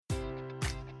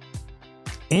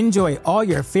Enjoy all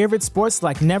your favorite sports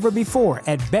like never before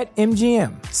at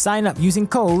BetMGM. Sign up using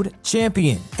code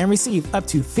CHAMPION and receive up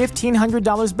to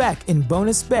 $1,500 back in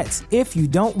bonus bets if you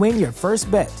don't win your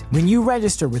first bet. When you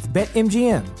register with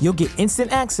BetMGM, you'll get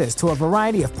instant access to a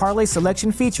variety of parlay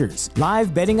selection features,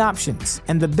 live betting options,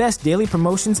 and the best daily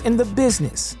promotions in the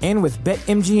business. And with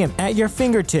BetMGM at your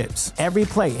fingertips, every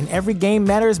play and every game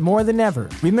matters more than ever.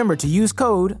 Remember to use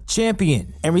code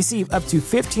CHAMPION and receive up to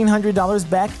 $1,500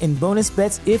 back in bonus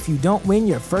bets if you don't win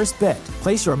your first bet.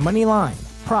 Place your money line,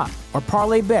 prop, or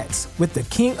parlay bets with the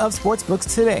king of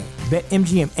sportsbooks today.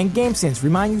 BetMGM and GameSense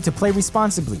remind you to play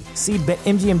responsibly. See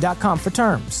BetMGM.com for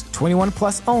terms. 21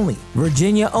 plus only.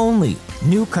 Virginia only.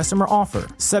 New customer offer.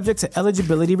 Subject to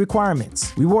eligibility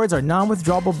requirements. Rewards are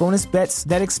non-withdrawable bonus bets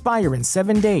that expire in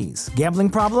 7 days. Gambling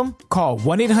problem? Call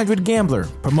 1-800-GAMBLER.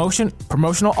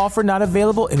 Promotional offer not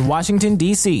available in Washington,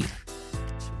 D.C.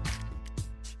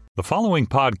 The following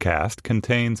podcast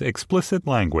contains explicit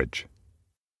language.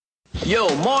 Yo,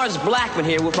 Mars Blackman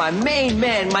here with my main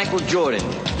man, Michael Jordan.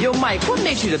 Yo, Mike, what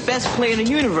makes you the best player in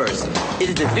the universe? Is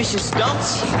it the vicious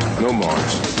stunts? No,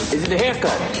 Mars. Is it the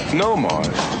haircut? No, Mars.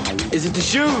 Is it the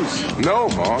shoes? No,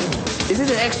 Mars. Is it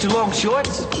the extra long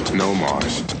shorts? No,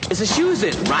 Mars. It's the shoes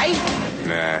then, right?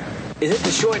 Nah. Is it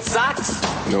the short socks?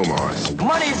 No, Mars.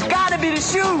 Money's gotta be the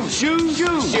shoes. Shoes.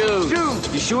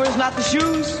 You sure it's not the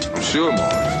shoes? I'm sure,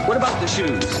 Mars. What about the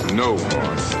shoes? No,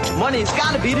 Mars. Money's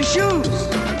gotta be the shoes.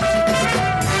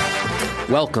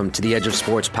 Welcome to the Edge of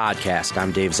Sports podcast.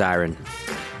 I'm Dave Zirin.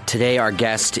 Today, our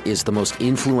guest is the most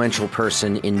influential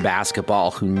person in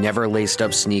basketball who never laced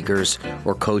up sneakers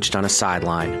or coached on a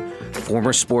sideline.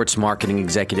 Former sports marketing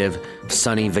executive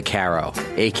Sonny Vaccaro,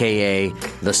 a.k.a.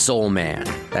 the Soul Man.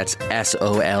 That's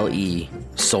S-O-L-E,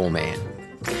 Soul Man.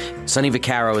 Sonny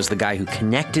Vaccaro is the guy who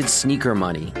connected sneaker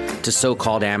money to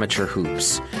so-called amateur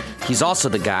hoops. He's also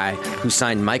the guy who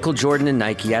signed Michael Jordan and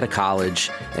Nike out of college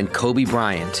and Kobe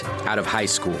Bryant out of high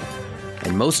school.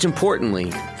 And most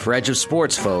importantly, for Edge of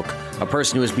Sports folk, a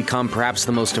person who has become perhaps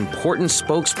the most important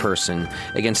spokesperson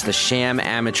against the sham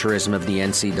amateurism of the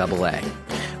NCAA,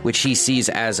 which he sees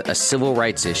as a civil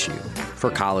rights issue for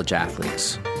college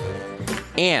athletes.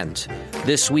 And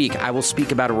this week, I will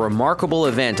speak about a remarkable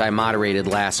event I moderated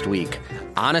last week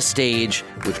on a stage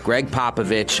with Greg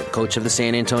Popovich, coach of the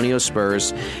San Antonio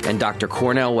Spurs, and Dr.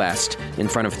 Cornel West in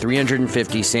front of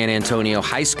 350 San Antonio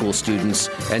high school students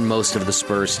and most of the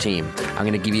Spurs team. I'm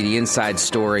going to give you the inside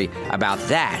story about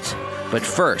that. But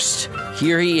first,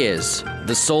 here he is,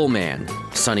 the Soul Man,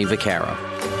 Sonny Vaccaro.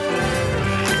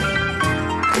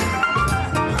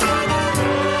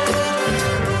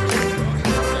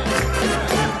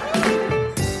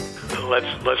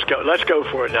 Let's go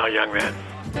for it now, young man.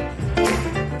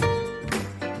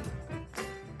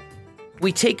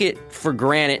 We take it for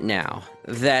granted now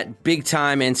that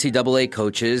big-time NCAA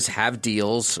coaches have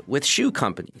deals with shoe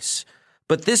companies.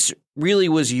 But this really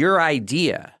was your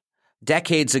idea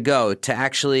decades ago to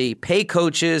actually pay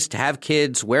coaches to have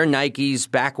kids wear Nikes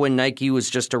back when Nike was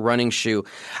just a running shoe.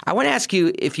 I want to ask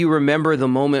you if you remember the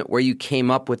moment where you came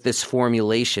up with this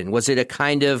formulation. Was it a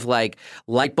kind of like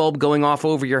light bulb going off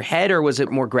over your head, or was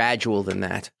it more gradual than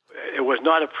that? It was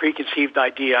not a preconceived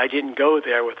idea. I didn't go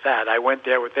there with that. I went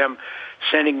there with them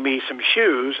sending me some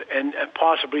shoes and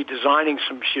possibly designing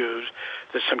some shoes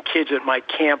that some kids at my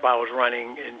camp I was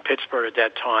running in Pittsburgh at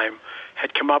that time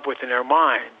had come up with in their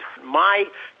mind. My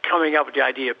coming up with the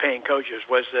idea of paying coaches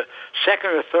was the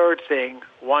second or third thing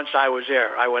once I was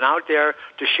there. I went out there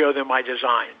to show them my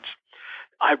designs.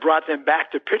 I brought them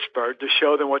back to Pittsburgh to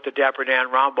show them what the Dapper Dan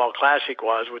Roundball Classic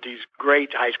was with these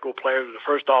great high school players, the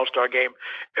first All-Star game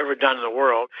ever done in the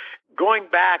world. Going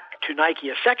back to Nike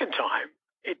a second time,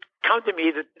 it come to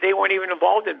me that they weren't even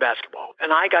involved in basketball.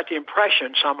 And I got the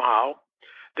impression somehow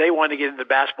they wanted to get into the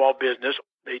basketball business.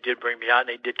 They did bring me out and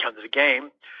they did come to the game.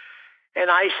 And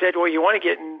I said, well, you want to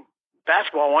get in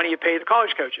basketball, why don't you pay the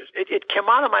college coaches? It came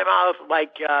out of my mouth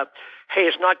like, hey,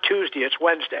 it's not Tuesday, it's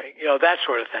Wednesday, that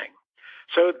sort of thing.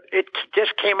 So it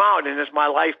just came out, and as my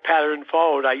life pattern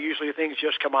followed, things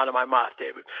just come out of my mouth,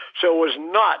 David. So it was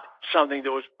not something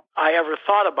that I ever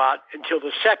thought about until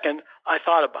the second I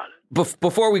thought about it.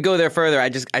 Before we go there further, I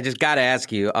just got to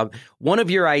ask you, one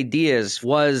of your ideas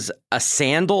was a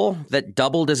sandal that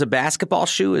doubled as a basketball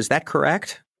shoe. Is that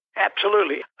correct?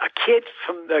 Absolutely. A kid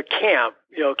from the camp,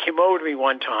 came over to me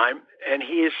one time, and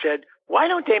he said, why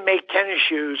don't they make tennis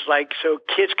shoes so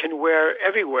kids can wear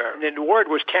everywhere? And the word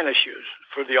was tennis shoes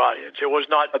for the audience. It was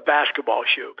not a basketball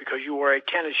shoe because you wear a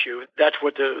tennis shoe. That's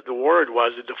what the word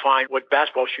was to define what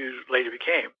basketball shoes later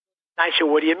became. I said,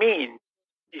 what do you mean?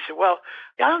 He said, well,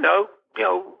 I don't know.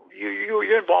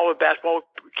 You're involved with basketball.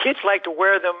 kids like to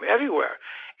wear them everywhere.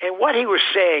 And what he was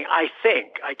saying, I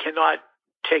think, I cannot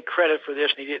take credit for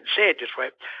this, and he didn't say it this way,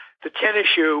 the tennis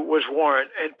shoe was worn,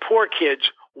 and poor kids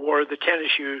wore the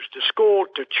tennis shoes to school,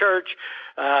 to church,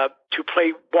 to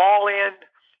play ball in.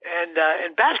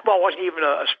 And basketball wasn't even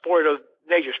a sport of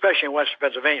nature, especially in Western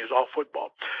Pennsylvania. It was all football.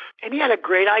 And he had a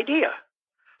great idea.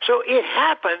 So it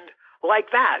happened like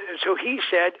that. And so he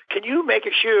said, can you make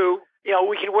a shoe,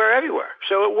 we can wear everywhere?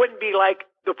 So it wouldn't be like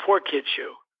the poor kid's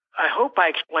shoe. I hope I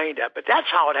explained that, but that's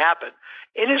how it happened.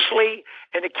 Innocently,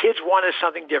 and the kids wanted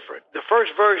something different. The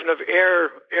first version of Air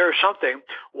something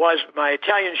was my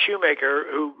Italian shoemaker,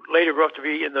 who later grew up to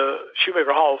be in the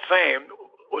Shoemaker Hall of Fame,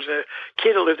 was a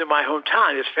kid who lived in my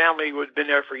hometown. His family had been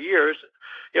there for years,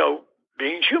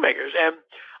 being shoemakers. And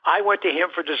I went to him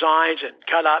for designs and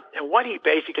cut up. And what he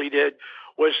basically did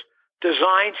was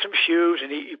design some shoes,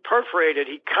 and he perforated,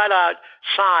 he cut out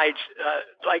sides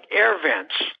like air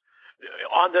vents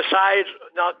on the sides.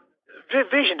 Now,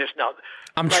 vision is now.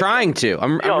 I'm trying to.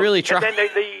 I'm really trying. And then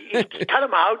he cut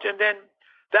them out, and then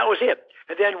that was it.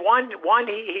 And then one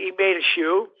he made a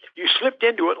shoe. You slipped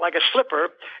into it like a slipper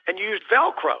and used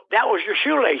Velcro. That was your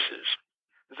shoelaces.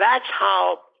 That's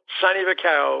how Sonny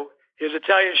Vaccaro, his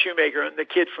Italian shoemaker, and the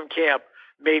kid from camp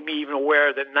made me even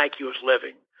aware that Nike was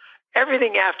living.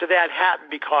 Everything after that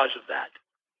happened because of that.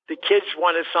 The kids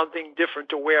wanted something different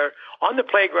to wear on the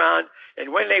playground,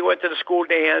 and when they went to the school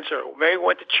dance or maybe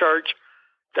went to church,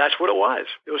 that's what it was.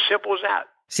 It was simple as that.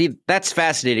 See, that's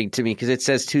fascinating to me because it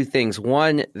says two things.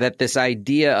 One, that this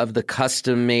idea of the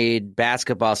custom-made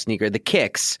basketball sneaker, the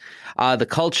kicks, the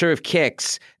culture of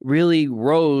kicks really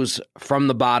rose from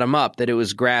the bottom up, that it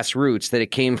was grassroots, that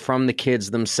it came from the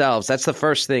kids themselves. That's the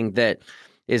first thing that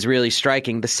is really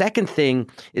striking. The second thing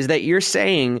is that you're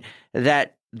saying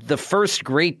that the first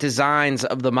great designs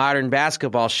of the modern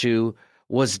basketball shoe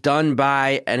was done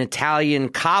by an Italian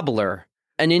cobbler,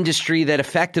 an industry that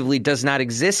effectively does not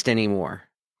exist anymore.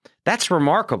 That's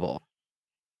remarkable.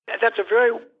 That's a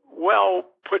very well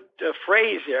put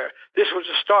phrase there. This was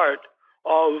the start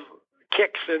of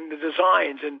kicks and the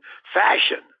designs and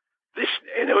fashion.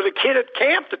 And there was a kid at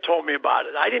camp that told me about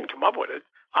it. I didn't come up with it.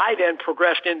 I then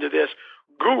progressed into this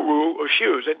guru of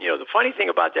shoes. And, the funny thing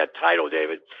about that title,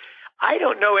 David, I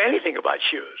don't know anything about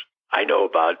shoes. I know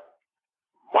about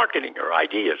marketing or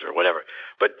ideas or whatever.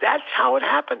 But that's how it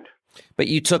happened. But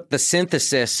you took the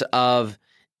synthesis of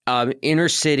inner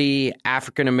city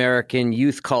African-American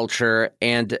youth culture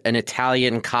and an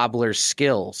Italian cobbler's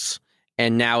skills.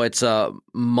 And now it's a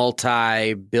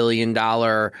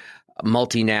multi-billion-dollar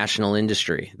multinational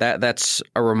industry. That's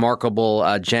a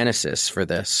remarkable genesis for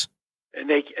this. And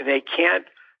they can't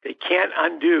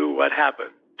undo what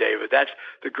happened, David. That's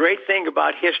the great thing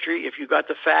about history. If you got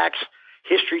the facts,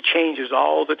 history changes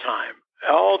all the time.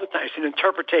 All the time. It's an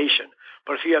interpretation.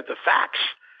 But if you have the facts,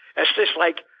 it's just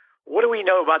like, what do we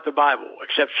know about the Bible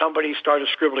except somebody started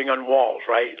scribbling on walls,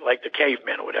 right? Like the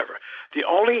cavemen or whatever. The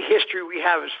only history we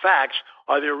have as facts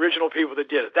are the original people that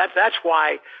did it. That's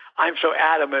why I'm so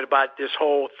adamant about this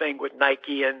whole thing with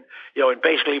Nike and, and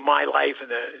basically my life and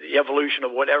the evolution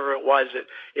of whatever it was that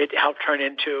it helped turn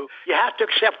into. You have to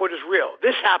accept what is real.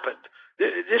 This happened.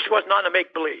 This was not a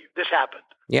make-believe. This happened.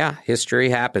 Yeah, history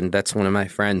happened. That's one of my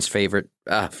friend's favorite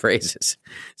phrases.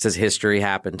 It says history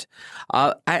happened.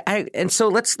 And so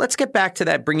let's get back to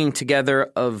that bringing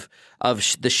together of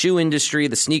the shoe industry,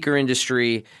 the sneaker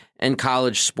industry, and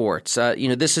college sports.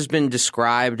 This has been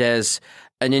described as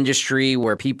an industry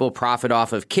where people profit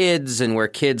off of kids and where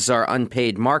kids are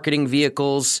unpaid marketing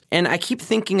vehicles. And I keep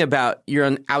thinking about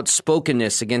your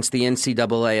outspokenness against the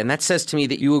NCAA, and that says to me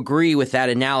that you agree with that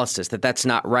analysis, that that's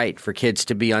not right for kids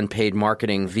to be unpaid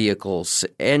marketing vehicles.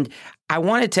 And I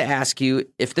wanted to ask you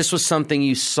if this was something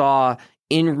you saw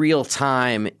in real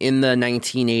time in the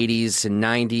 1980s and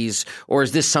 90s, or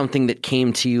is this something that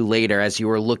came to you later as you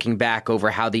were looking back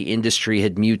over how the industry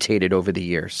had mutated over the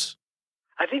years?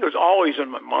 I think it was always in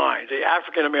my mind, the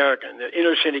African-American, the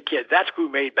inner-city kid, that's who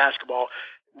made basketball.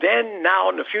 Then, now,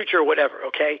 in the future, whatever,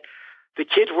 okay? The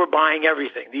kids were buying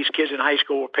everything. These kids in high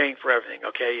school were paying for everything,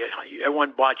 okay?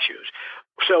 Everyone bought shoes.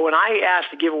 So when I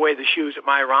asked to give away the shoes at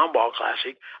my Roundball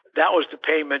Classic, that was the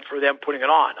payment for them putting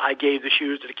it on. I gave the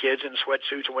shoes to the kids and the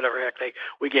sweatsuits and whatever heck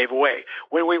we gave away.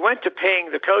 When we went to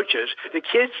paying the coaches, the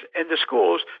kids and the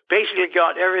schools basically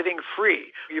got everything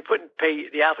free. You couldn't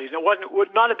pay the athletes. It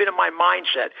would not have been in my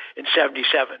mindset in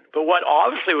 77. But what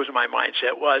obviously was in my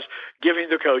mindset was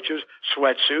giving the coaches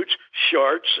sweatsuits,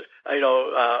 shorts,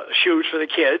 shoes for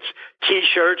the kids,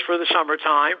 T-shirts for the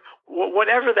summertime,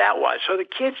 whatever that was. So the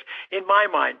kids, in my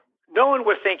mind, no one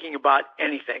was thinking about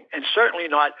anything, and certainly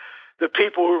not the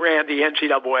people who ran the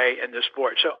NCAA and the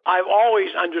sport. So I've always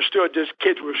understood this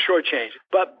kids were shortchanged.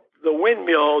 But the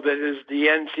windmill that is the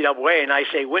NCAA, and I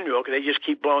say windmill because they just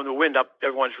keep blowing the wind up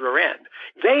everyone's rear end,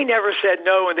 they never said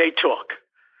no and they took.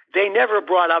 They never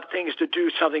brought up things to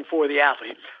do something for the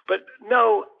athlete. But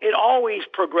no, it always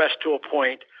progressed to a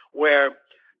point where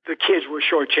the kids were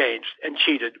shortchanged and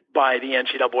cheated by the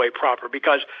NCAA proper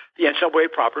because the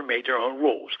NCAA proper made their own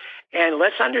rules. And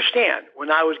let's understand, when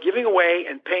I was giving away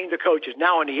and paying the coaches,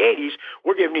 now in the 80s,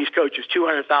 we're giving these coaches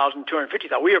 $200,000,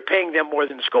 $250,000. We are paying them more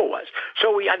than the school was.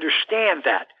 So we understand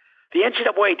that. The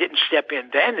NCAA didn't step in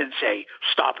then and say,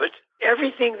 stop it.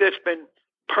 Everything that's been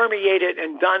permeated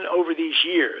and done over these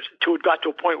years till it got to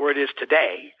a point where it is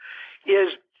today is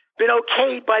been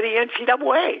okayed by the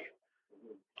NCAA.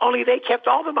 Only they kept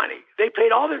all the money. They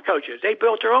paid all their coaches. They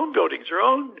built their own buildings, their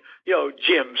own,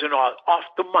 gyms and all, off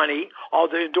the money, all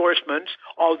the endorsements,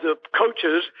 all the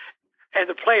coaches and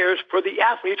the players for the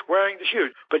athletes wearing the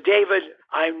shoes. But David,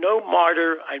 I'm no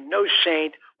martyr. I'm no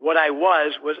saint. What I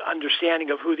was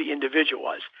understanding of who the individual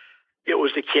was. It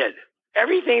was the kid.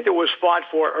 Everything that was fought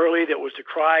for early, that was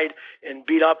decried and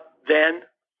beat up then,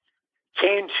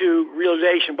 came to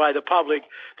realization by the public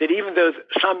that even though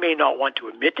some may not want to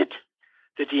admit it,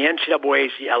 that the NCAA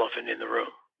is the elephant in the room.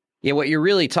 Yeah, what you're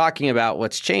really talking about,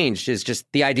 what's changed, is just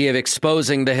the idea of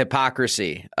exposing the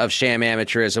hypocrisy of sham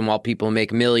amateurism while people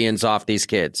make millions off these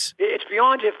kids. It's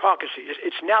beyond hypocrisy.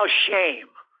 It's now shame.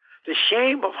 The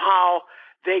shame of how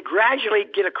they gradually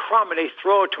get a crumb and they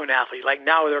throw it to an athlete. Like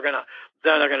now they're going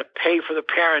to pay for the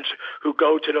parents who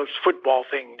go to those football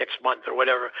thing next month or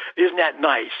whatever. Isn't that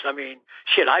nice? I mean,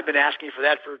 shit, I've been asking for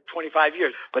that for 25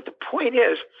 years. But the point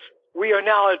is, we are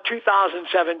now at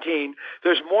 2017.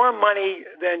 There's more money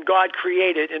than God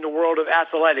created in the world of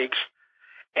athletics,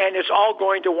 and it's all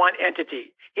going to one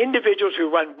entity. Individuals who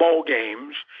run bowl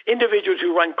games, individuals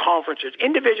who run conferences,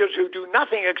 individuals who do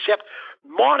nothing except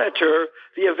monitor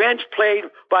the events played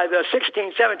by the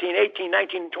 16, 17, 18,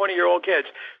 19, 20-year-old kids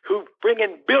who bring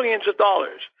in billions of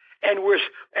dollars. And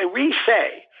we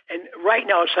say, and right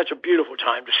now it's such a beautiful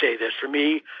time to say this for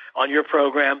me on your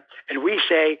program, and we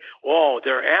say, oh,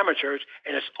 they're amateurs,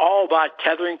 and it's all about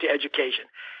tethering to education.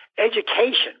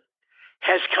 Education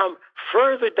has come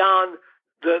further down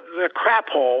the crap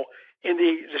hole in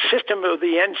the system of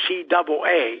the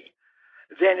NCAA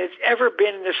than it's ever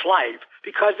been in this life,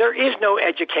 because there is no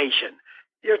education.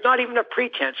 There's not even a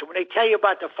pretense. And when they tell you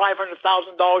about the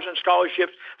 $500,000 in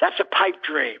scholarships, that's a pipe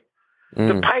dream.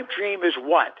 The pipe dream is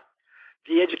what?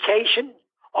 The education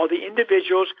of the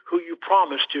individuals who you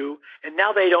promised to, and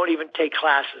now they don't even take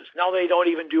classes. Now they don't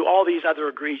even do all these other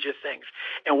egregious things.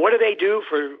 And what do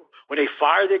for when they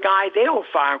fire the guy? They don't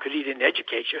fire him because he didn't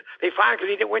educate you. They fire him because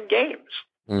he didn't win games.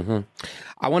 Mm-hmm.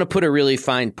 I want to put a really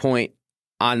fine point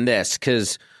on this,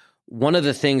 because one of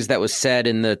the things that was said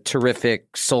in the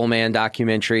terrific Soul Man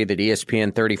documentary that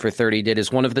ESPN 30 for 30 did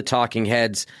is one of the talking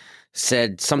heads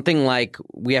said something like,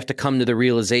 we have to come to the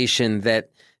realization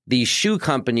that these shoe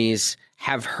companies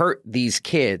have hurt these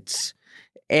kids.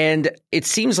 And it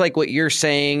seems like what you're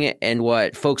saying and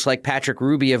what folks like Patrick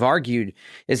Ruby have argued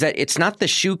is that it's not the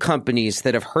shoe companies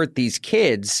that have hurt these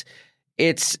kids.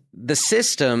 It's the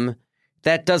system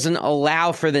that doesn't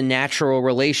allow for the natural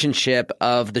relationship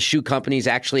of the shoe companies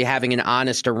actually having an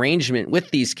honest arrangement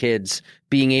with these kids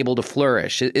being able to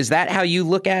flourish. Is that how you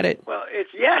look at it? Well,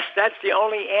 yes, that's the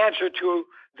only answer to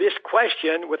this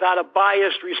question without a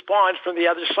biased response from the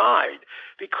other side,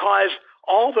 because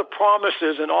all the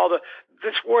promises and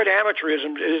this word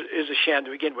amateurism is a sham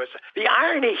to begin with. The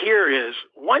irony here is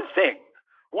one thing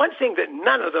that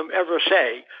none of them ever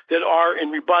say that are in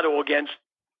rebuttal against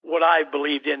what I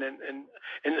believed in and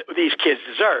these kids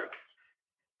deserve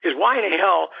is, why in the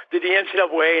hell did the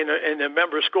NCAA and the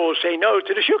member schools say no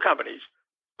to the shoe companies?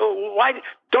 Why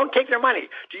don't take their money?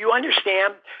 Do you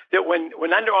understand that when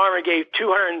Under Armour gave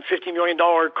 $250 million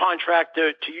contract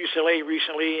to UCLA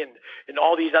recently and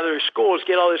all these other schools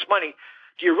get all this money,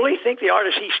 do you really think they ought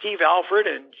to see Steve Alford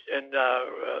and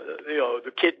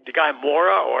the guy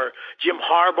Mora or Jim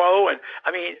Harbaugh and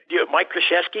Mike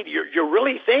Krzyzewski? Do you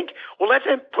really think? Well, let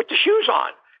them put the shoes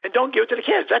on and don't give it to the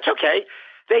kids. That's okay.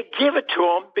 They give it to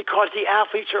them because the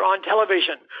athletes are on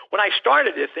television. When I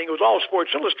started this thing, it was all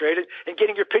Sports Illustrated and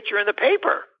getting your picture in the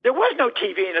paper. There was no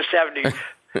TV in the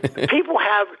 70s. People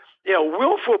have,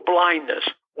 willful blindness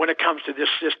when it comes to this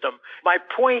system. My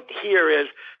point here is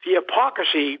the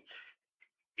hypocrisy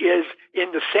is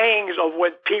in the sayings of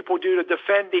what people do to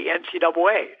defend the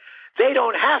NCAA. They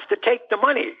don't have to take the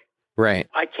money. Right.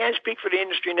 I can't speak for the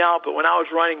industry now, but when I was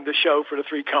running the show for the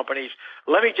three companies,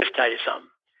 let me just tell you something.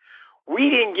 we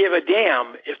didn't give a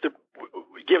damn if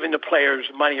giving the players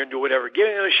money or do whatever,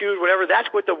 giving them the shoes, whatever. That's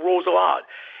what the rules allowed.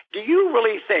 Do you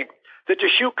really think that the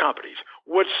shoe companies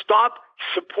would stop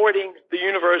supporting the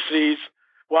universities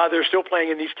while they're still playing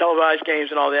in these televised games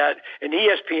and all that, and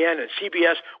ESPN and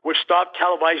CBS would stop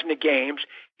televising the games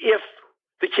if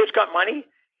the kids got money?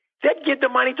 They'd give the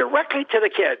money directly to the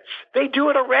kids. They do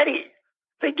it already.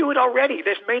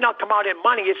 This may not come out in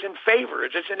money. It's in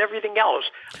favors. It's in everything else.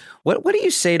 What do you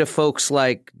say to folks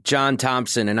like John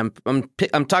Thompson, and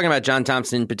I'm talking about John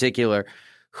Thompson in particular,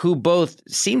 who both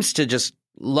seems to just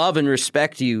love and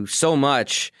respect you so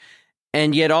much,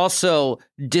 and yet also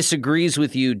disagrees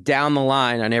with you down the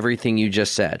line on everything you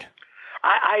just said?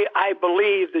 I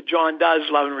believe that John does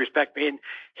love and respect me, and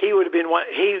he would have been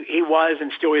he was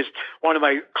and still is one of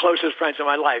my closest friends in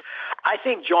my life. I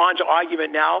think John's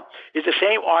argument now is the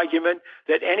same argument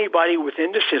that anybody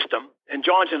within the system, and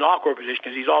John's in an awkward position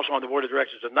because he's also on the board of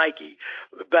directors of Nike,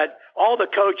 but all the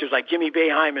coaches like Jimmy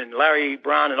Boeheim and Larry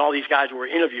Brown and all these guys who were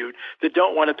interviewed that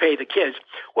don't want to pay the kids.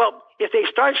 Well, if they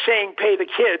start saying pay the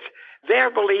kids,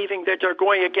 they're believing that they're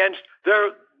going against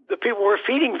the people who are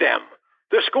feeding them.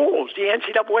 The schools, the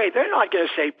NCAA, they're not going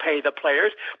to say pay the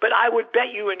players, but I would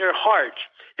bet you in their hearts,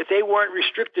 if they weren't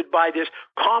restricted by this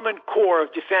common core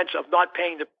of defense of not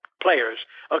paying the players,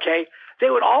 okay, they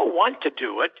would all want to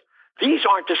do it. These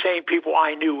aren't the same people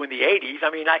I knew in the 80s.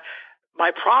 I mean,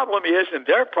 my problem is, and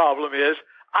their problem is,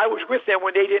 I was with them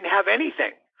when they didn't have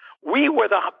anything.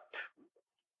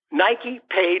 Nike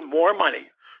paid more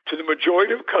money to the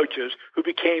majority of coaches who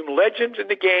became legends in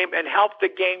the game and helped the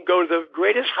game go to the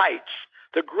greatest heights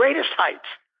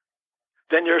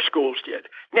than their schools did.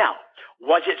 Now,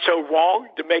 was it so wrong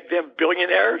to make them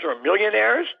billionaires or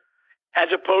millionaires as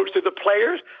opposed to the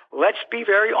players? Let's be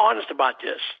very honest about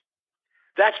this.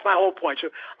 That's my whole point. So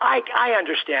I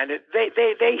understand it.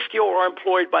 They still are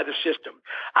employed by the system.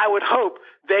 I would hope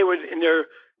they would, in their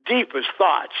deepest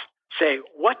thoughts, say,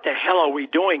 what the hell are we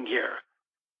doing here?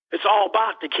 It's all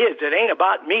about the kids. It ain't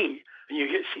about me. And you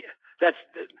see,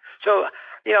 so,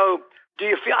 you know, do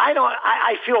you feel?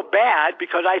 I feel bad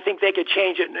because I think they could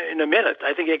change it in a minute.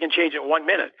 I think they can change it in 1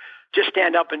 minute. Just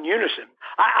stand up in unison.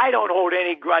 I don't hold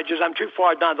any grudges. I'm too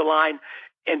far down the line.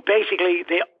 And basically,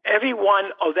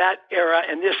 everyone of that era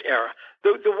and this era,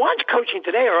 the ones coaching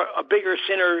today are a bigger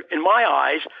sinner in my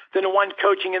eyes than the ones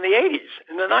coaching in the 80s,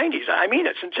 in the 90s. I mean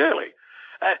it sincerely.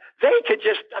 They could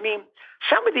just,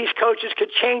 some of these coaches could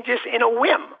change this in a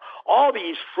whim. All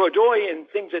these Freudian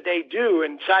things that they do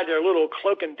inside their little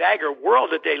cloak and dagger world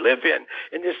that they live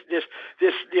in this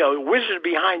wizard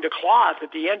behind the cloth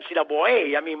at the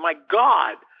NCAA. My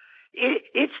God,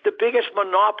 it's the biggest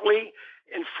monopoly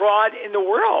and fraud in the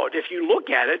world if you look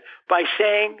at it by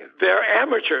saying they're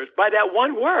amateurs, by that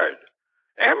one word,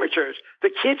 amateurs. The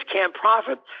kids can't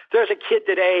profit. There's a kid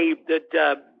today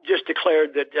that just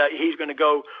declared that he's going to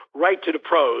go right to the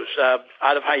pros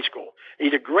out of high school.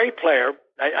 He's a great player.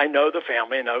 I know the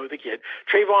family. I know the kid.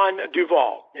 Trayvon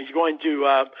Duval. He's going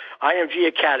to IMG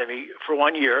Academy for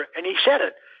 1 year, and he said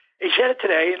it. He said it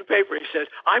today in the paper. He says,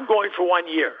 I'm going for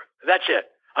 1 year. That's it.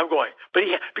 I'm going. But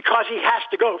because he has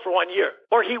to go for 1 year,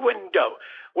 or he wouldn't go.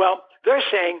 Well, they're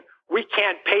saying we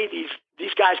can't pay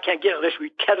these guys can't get it unless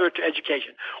we tether it to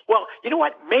education. Well, you know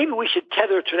what? Maybe we should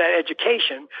tether it to that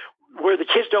education where the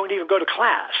kids don't even go to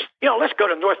class. Let's go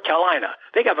to North Carolina.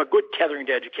 They have a good tethering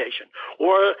to education.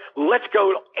 Or let's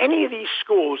go to any of these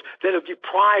schools that have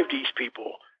deprived these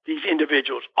people, these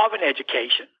individuals, of an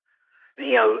education.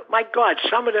 My God,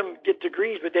 some of them get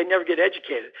degrees, but they never get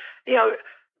educated.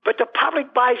 But the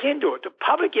public buys into it. The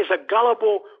public is a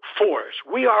gullible force.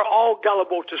 We are all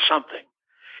gullible to something.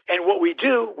 And what we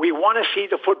do, we want to see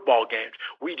the football games.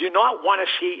 We do not want to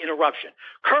see interruption.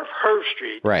 Kirk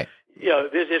Herbstreit, right?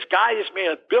 There's this guy that's made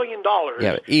 $1 billion.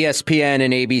 Yeah, ESPN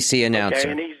and ABC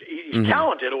announcer. Okay, and he's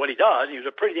talented at what he does. He was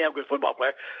a pretty damn good football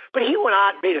player. But he went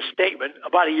out and made a statement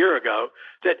about a year ago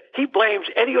that he blames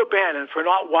Eddie O'Bannon for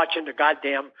not watching the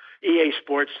goddamn EA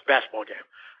Sports basketball game.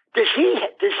 Does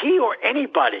he or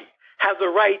anybody have the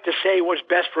right to say what's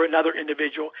best for another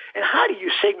individual? And how do you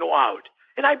signal out?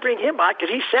 And I bring him out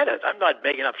because he said it. I'm not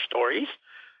making up stories.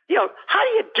 How do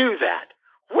you do that?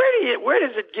 Where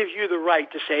does it give you the right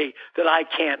to say that I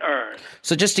can't earn?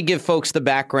 So just to give folks the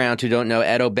background who don't know,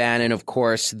 Ed O'Bannon, of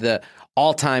course, the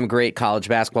all-time great college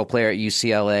basketball player at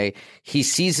UCLA, he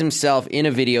sees himself in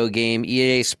a video game,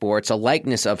 EA Sports, a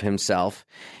likeness of himself,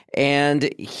 and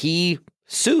he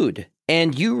sued.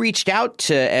 And you reached out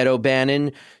to Ed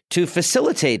O'Bannon to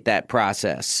facilitate that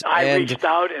process. I reached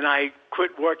out and I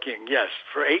quit working, yes,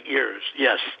 for 8 years,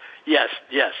 yes. Yes.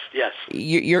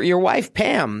 Your wife,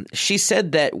 Pam, she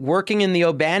said that working in the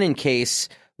O'Bannon case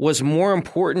was more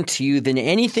important to you than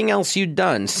anything else you'd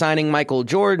done, signing Michael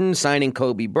Jordan, signing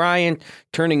Kobe Bryant,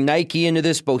 turning Nike into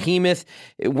this behemoth,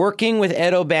 working with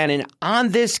Ed O'Bannon on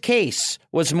this case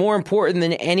was more important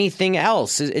than anything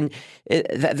else. And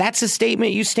that's a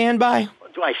statement you stand by?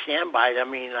 Do I stand by it? I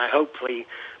mean, hopefully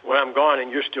when I'm gone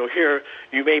and you're still here,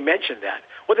 you may mention that.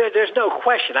 Well, there's no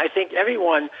question. I think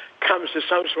everyone comes to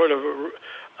some sort of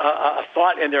a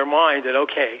thought in their mind that,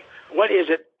 okay, what is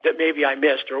it that maybe I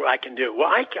missed or I can do? Well,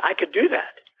 I could do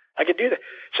that. I could do that.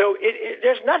 So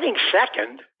there's nothing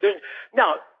second.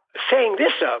 Now, saying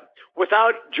this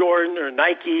without Jordan or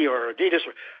Nike or Adidas,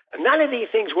 none of these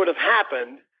things would have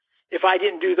happened if I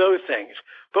didn't do those things.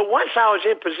 But once I was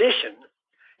in position,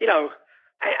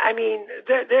 I mean,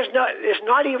 there's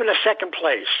not even a second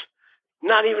place.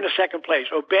 Not even a second place.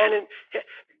 O'Bannon,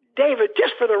 David,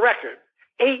 just for the record,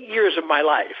 8 years of my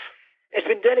life has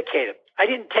been dedicated. I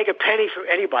didn't take a penny from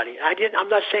anybody. I'm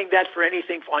not saying that for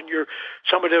anything on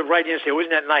somebody to write in and say,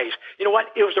 wasn't that nice? You know what?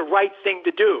 It was the right thing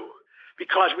to do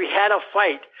because we had a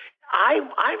fight.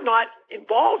 I'm not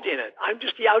involved in it. I'm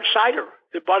just the outsider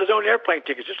that bought his own airplane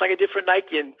tickets, just like I did for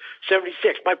Nike in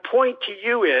 '76. My point to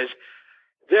you is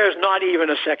there's not even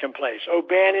a second place.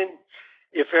 O'Bannon,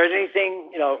 if there's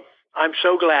anything, I'm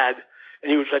so glad. And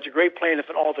he was such a great player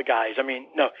for all the guys. I mean,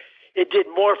 no, it did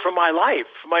more for my life,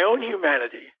 for my own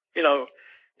humanity.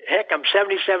 Heck, I'm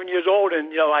 77 years old, and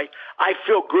I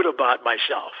feel good about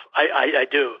myself. I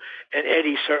do, and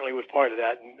Eddie certainly was part of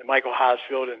that, and Michael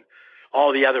Hosfield and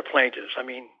all the other plaintiffs. I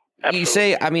mean, absolutely. You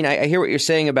say, I hear what you're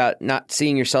saying about not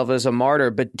seeing yourself as a martyr,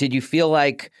 but did you feel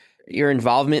like your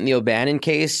involvement in the O'Bannon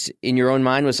case, in your own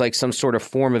mind, was like some sort of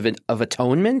form of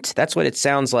atonement? That's what it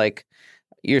sounds like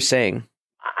you're saying.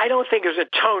 I don't think it was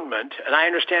atonement, and I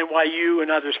understand why you and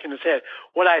others can say it.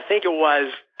 What I think it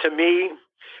was, to me,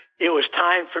 it was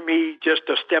time for me just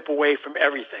to step away from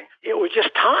everything. It was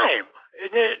just time.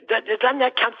 Doesn't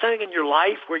that count something in your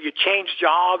life where you change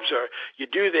jobs or you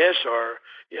do this or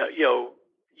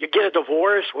you get a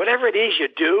divorce, whatever it is you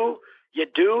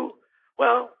do?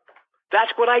 Well,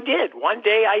 that's what I did. One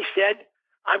day I said,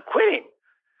 I'm quitting.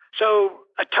 So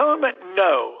atonement,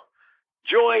 no.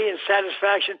 Joy and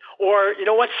satisfaction, or you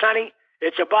know what, Sonny?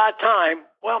 It's about time.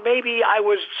 Well, maybe I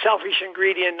was selfish and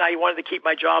greedy, and I wanted to keep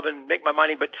my job and make my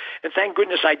money. And thank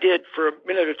goodness I did for a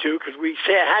minute or two because we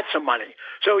say I had some money.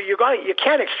 So you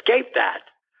can't escape that.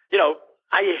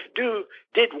 I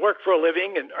did work for a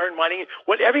living and earn money.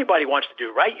 What everybody wants to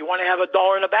do, right? You want to have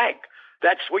 $1 in the bank.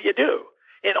 That's what you do.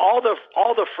 And all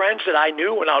the friends that I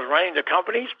knew when I was running the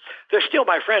companies, they're still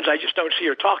my friends. I just don't see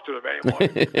or talk to them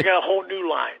anymore. They got a whole new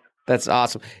line. That's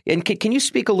awesome. And can you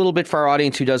speak a little bit for our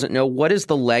audience who doesn't know, what is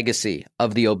the legacy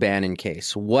of the O'Bannon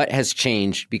case? What has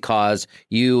changed because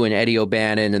you and Eddie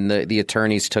O'Bannon and the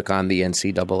attorneys took on the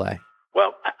NCAA?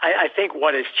 Well, I think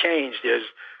what has changed is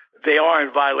they are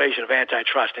in violation of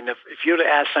antitrust. And if you would have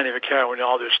asked Sonny Vaccaro when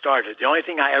all this started, the only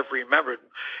thing I ever remembered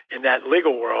in that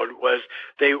legal world was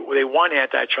they won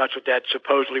antitrust with that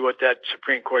supposedly what that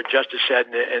Supreme Court justice said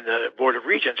in the Board of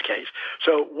Regents case.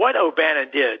 So what O'Bannon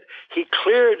did, he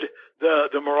cleared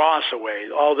the morass away,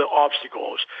 all the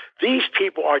obstacles. These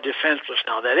people are defenseless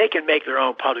now. They can make their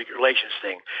own public relations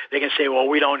thing. They can say, well,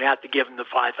 we don't have to give them the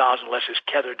 $5,000 unless it's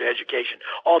tethered to education.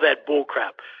 All that bull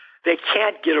crap. They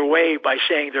can't get away by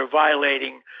saying they're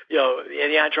violating,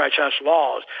 the antitrust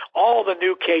laws. All the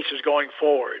new cases going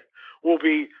forward will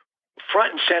be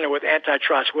front and center with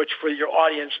antitrust, which for your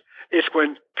audience is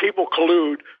when people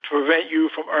collude to prevent you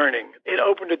from earning. It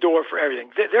opened the door for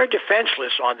everything. They're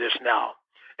defenseless on this now.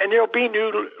 And there'll be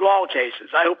new law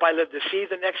cases. I hope I live to see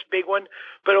the next big one.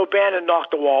 But O'Bannon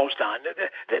knocked the walls down.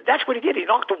 That's what he did. He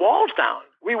knocked the walls down.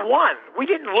 We won. We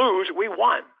didn't lose. We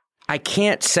won. I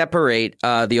can't separate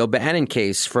the O'Bannon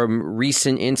case from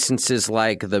recent instances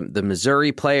like the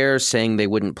Missouri players saying they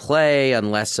wouldn't play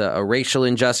unless a racial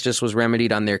injustice was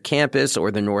remedied on their campus, or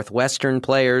the Northwestern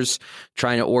players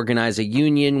trying to organize a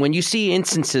union. When you see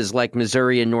instances like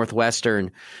Missouri and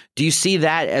Northwestern, do you see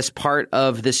that as part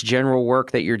of this general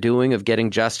work that you're doing of getting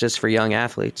justice for young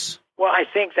athletes? Well, I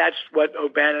think that's what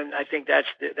O'Bannon, I think that's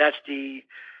the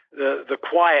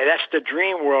quiet, that's the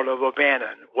dream world of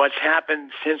O'Bannon. What's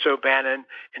happened since O'Bannon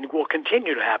and will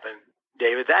continue to happen,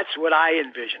 David, that's what I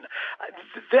envision.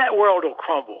 That world will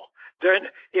crumble.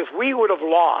 If we would have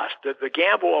lost, the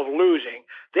gamble of losing,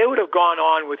 they would have gone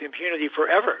on with impunity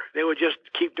forever. They would just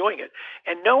keep doing it.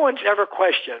 And no one's ever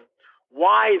questioned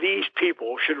why these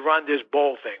people should run this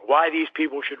bowl thing, why these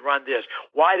people should run this,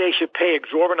 why they should pay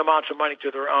exorbitant amounts of money to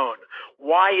their own.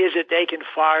 Why is it they can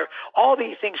fire? All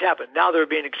these things happen. Now they're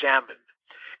being examined.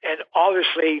 And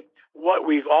obviously what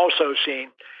we've also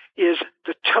seen is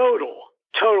the total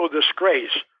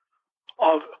disgrace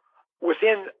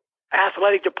within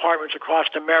athletic departments across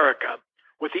America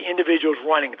with the individuals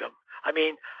running them. I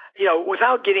mean,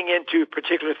 without getting into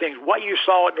particular things, what you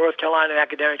saw at North Carolina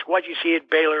academics, what you see at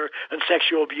Baylor and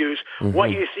sexual abuse, what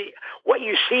you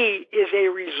see is a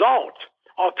result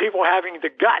of people having the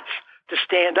guts to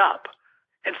stand up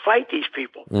and fight these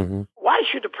people. Why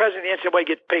should the president of the NCAA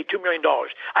get paid $2 million?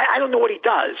 I don't know what he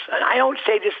does. And I don't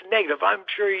say this negative. I'm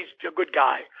sure he's a good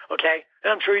guy, okay?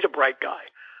 And I'm sure he's a bright guy.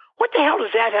 What the hell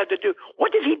does that have to do?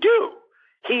 What does he do?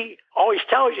 He always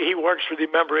tells you he works for the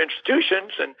member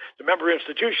institutions, and the member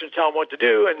institutions tell him what to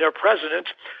do, and their presidents.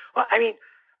 Well, I mean,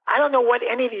 I don't know what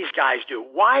any of these guys do.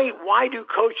 Why do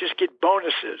coaches get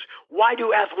bonuses? Why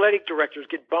do athletic directors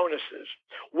get bonuses?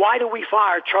 Why do we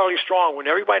fire Charlie Strong when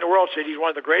everybody in the world said he's one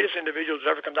of the greatest individuals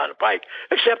that's ever come down the pike,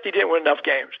 except he didn't win enough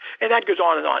games? And that goes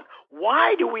on and on.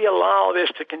 Why do we allow this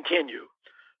to continue?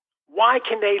 Why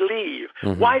can they leave?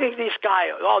 Why did this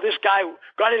guy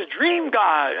got his dream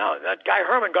guy. That guy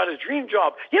Herman got his dream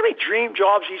job. You know how many dream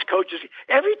jobs these coaches,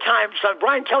 every time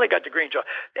Brian Kelly got the dream job.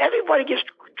 Everybody gets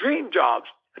dream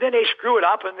jobs. And then they screw it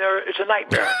up and it's a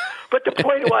nightmare. But the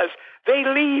point was they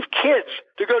leave kids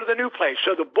to go to the new place.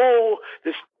 So the bowl,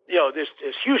 this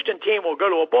Houston team will go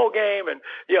to a bowl game and,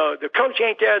 the coach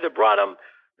ain't there that brought them.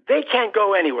 They can't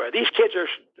go anywhere. These kids are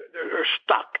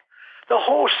stuck. The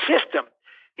whole system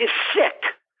is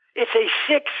sick. It's a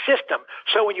sick system.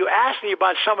 So when you ask me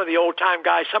about some of the old-time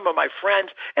guys, some of my friends,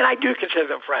 and I do consider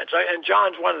them friends, and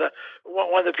John's one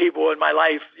of the people in my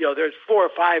life, there's 4 or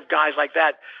 5 guys like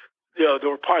that, that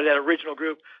were part of that original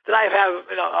group that I have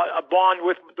a bond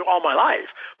with all my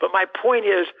life. But my point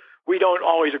is, we don't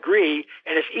always agree,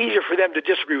 and it's easier for them to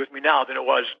disagree with me now than it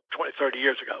was 20, 30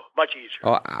 years ago. Much easier.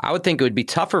 Oh, I would think it would be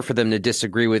tougher for them to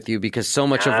disagree with you because so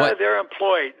much of what they're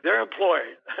employed.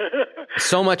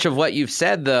 So much of what you've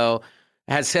said, though,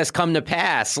 has come to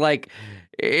pass. Like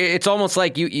it's almost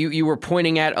like you were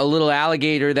pointing at a little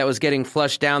alligator that was getting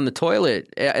flushed down the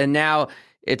toilet, and now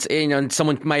it's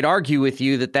someone might argue with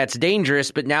you that that's dangerous,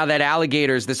 but now that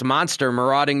alligator is this monster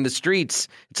marauding the streets.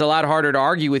 It's a lot harder to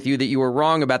argue with you that you were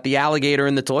wrong about the alligator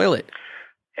in the toilet.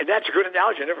 And that's a good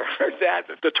analogy. I never heard that,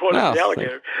 the toilet and the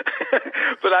alligator.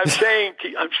 But I'm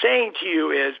saying to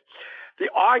you is the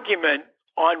argument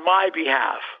on my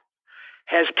behalf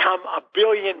has come a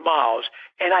billion miles.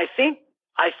 And I think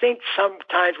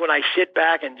sometimes when I sit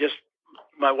back and just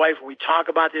my wife, when we talk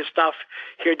about this stuff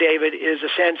here, David, is a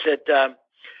sense that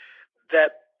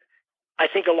that I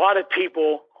think a lot of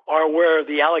people are aware of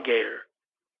the alligator,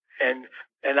 and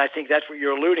I think that's what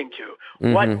you're alluding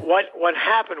to. What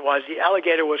happened was the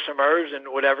alligator was submerged and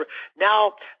whatever.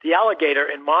 Now the alligator,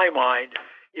 in my mind,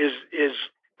 is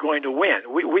going to win.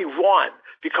 We won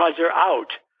because they're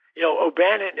out.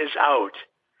 O'Bannon is out.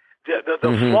 The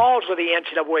flaws of the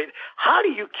NCAA. How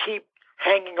do you keep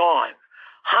hanging on?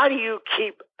 How do you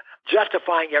keep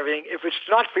justifying everything if it's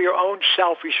not for your own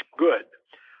selfish good?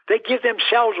 They give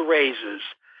themselves raises.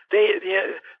 They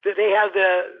have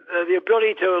the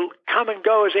ability to come and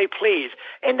go as they please,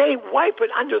 and they wipe it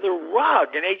under the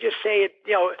rug, and they just say it.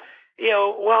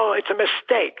 Well, it's a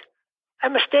mistake. A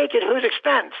mistake at whose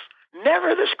expense?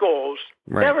 Never the schools.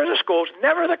 Right. Never the schools.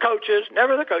 Never the coaches.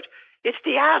 Never the coach. It's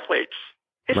the athletes.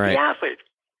 It's the athletes.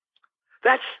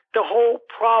 That's the whole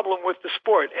problem with the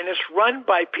sport, and it's run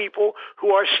by people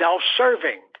who are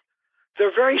self-serving.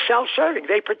 They're very self-serving.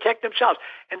 They protect themselves.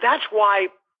 And that's why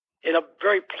in a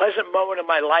very pleasant moment of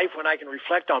my life when I can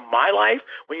reflect on my life,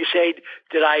 when you say,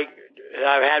 did I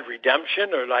have had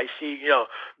redemption, or did I see,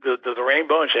 the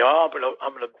rainbow and say, oh,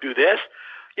 I'm going to do this?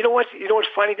 You know what's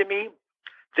funny to me?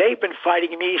 They've been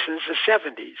fighting me since the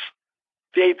 70s.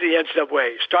 The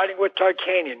NCAA, starting with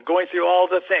Tarkanian, going through all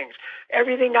the things.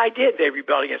 Everything I did, they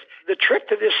rebelled against. The trick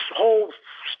to this whole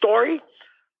story,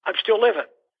 I'm still living.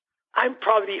 I'm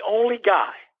probably the only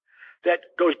guy that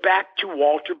goes back to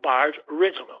Walter Byers'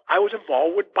 original. I was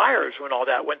involved with Byers when all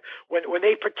that, when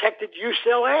they protected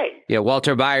UCLA. Yeah,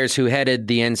 Walter Byers, who headed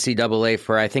the NCAA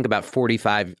for, I think, about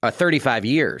 35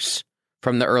 years,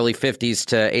 from the early 50s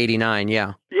to 89,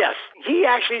 yeah. Yes, he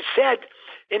actually said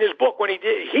in his book when he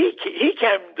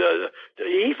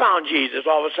found Jesus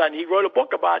all of a sudden. He wrote a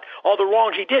book about all the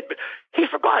wrongs he did, but he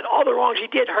forgot all the wrongs he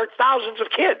did hurt thousands of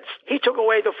kids. He took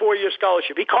away the 4-year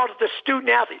scholarship. He called it the student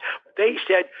athlete. They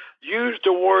said, use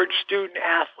the word student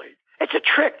athlete. It's a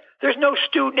trick. There's no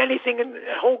student anything in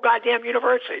the whole goddamn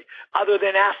university other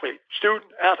than athlete,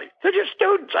 student athlete. They're just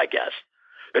students, I guess.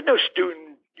 There's no student,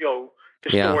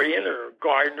 historian or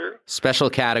gardener. Special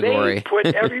category. They put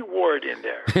every word in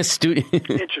there.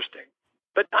 Interesting.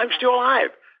 But I'm still alive.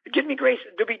 It gives me grace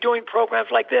to be doing programs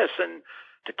like this and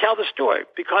to tell the story,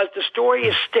 because the story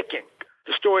is sticking. The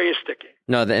the story is sticking.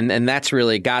 No, and that's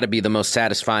really got to be the most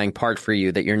satisfying part for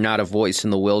you, that you're not a voice in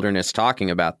the wilderness talking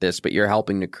about this, but you're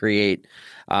helping to create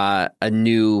a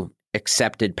new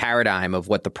accepted paradigm of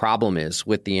what the problem is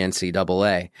with the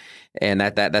NCAA. And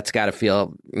that's got to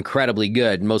feel incredibly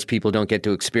good. Most people don't get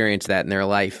to experience that in their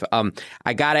life.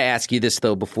 I got to ask you this,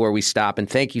 though, before we stop, and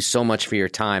thank you so much for your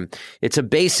time. It's a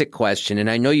basic question, and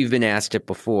I know you've been asked it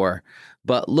before,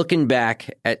 but looking back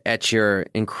at your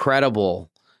incredible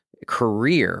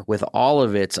career with all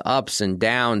of its ups and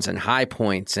downs and high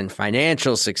points and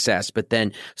financial success, but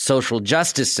then social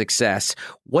justice success,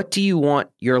 what do you want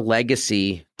your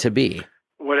legacy to be?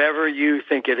 Whatever you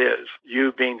think it is,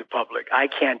 you being the public. I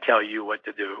can't tell you what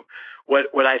to do.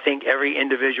 What I think every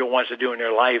individual wants to do in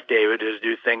their life, David, is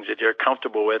do things that they're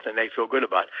comfortable with and they feel good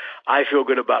about. I feel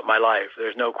good about my life.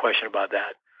 There's no question about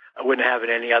that. I wouldn't have it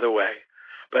any other way.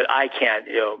 But I can't,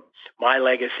 my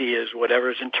legacy is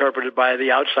whatever is interpreted by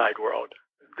the outside world.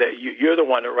 That you're the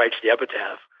one that writes the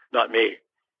epitaph, not me.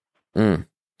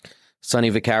 Sonny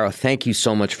Vaccaro, thank you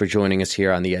so much for joining us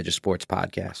here on the Edge of Sports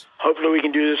podcast. Hopefully we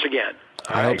can do this again.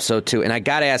 I hope so too. And I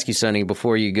got to ask you, Sonny,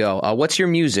 before you go, what's your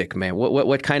music, man?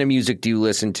 What kind of music do you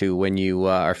listen to when you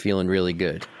are feeling really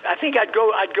good? I think I'd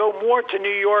go more to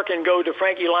New York and go to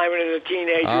Frankie Lyman and the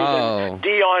Teenagers and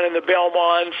Dion and the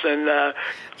Belmonts and.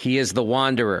 He is the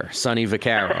Wanderer, Sonny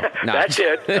Vaccaro. No. That's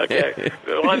it. Okay,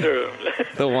 the Wanderer.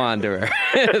 The Wanderer.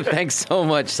 Thanks so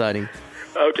much, Sonny.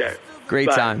 Okay. Great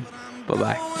Bye. time.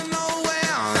 Bye-bye.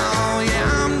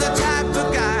 I'm the type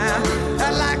of guy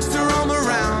that likes to roam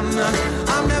around.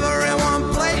 I'm never in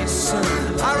one place.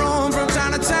 I roam from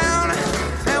town to town.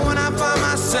 And when I find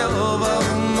myself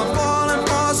falling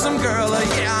for some girl,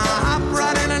 yeah, I hop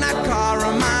right in that car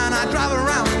of mine. I drive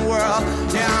around the world.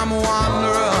 Yeah, I'm a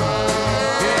wanderer.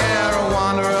 Yeah, a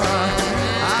wanderer. I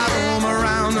roam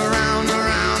around.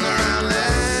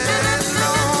 Let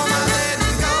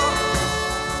it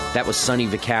go. That was Sonny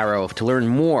Vaccaro. To learn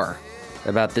more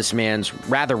about this man's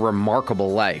rather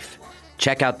remarkable life,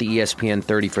 check out the ESPN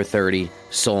 30 for 30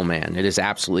 Soul Man. It is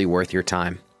absolutely worth your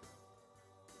time.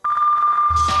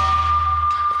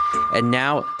 And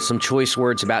now, some choice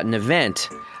words about an event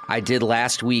I did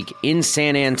last week in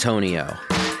San Antonio.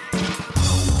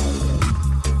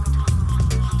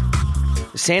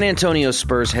 San Antonio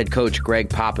Spurs head coach Greg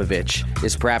Popovich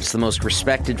is perhaps the most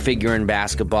respected figure in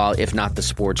basketball, if not the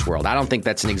sports world. I don't think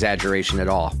that's an exaggeration at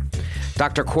all.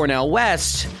 Dr. Cornel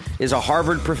West is a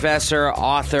Harvard professor,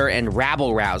 author, and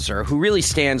rabble-rouser who really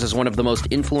stands as one of the most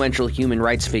influential human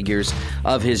rights figures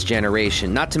of his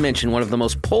generation, not to mention one of the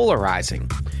most polarizing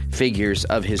figures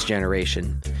of his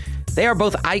generation. They are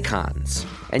both icons,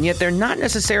 and yet they're not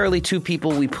necessarily two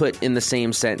people we put in the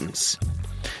same sentence.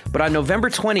 But on November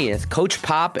 20th, Coach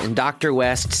Pop and Dr.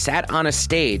 West sat on a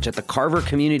stage at the Carver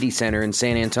Community Center in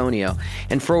San Antonio,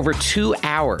 and for over 2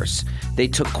 hours, they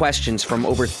took questions from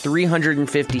over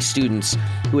 350 students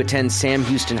who attend Sam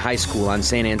Houston High School on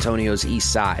San Antonio's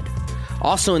east side.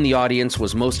 Also in the audience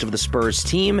was most of the Spurs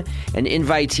team and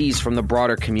invitees from the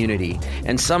broader community.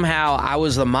 And somehow I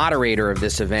was the moderator of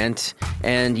this event.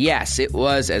 And yes, it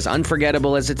was as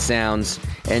unforgettable as it sounds.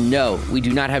 And no, we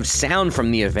do not have sound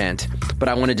from the event, but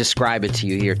I want to describe it to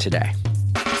you here today.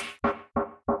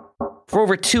 For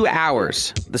over 2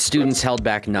 hours, the students held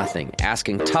back nothing,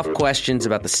 asking tough questions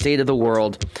about the state of the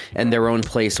world and their own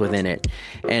place within it.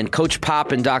 And Coach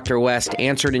Pop and Dr. West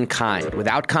answered in kind,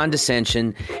 without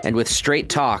condescension, and with straight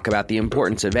talk about the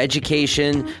importance of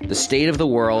education, the state of the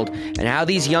world, and how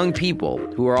these young people,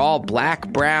 who are all black,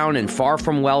 brown, and far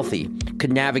from wealthy,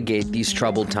 could navigate these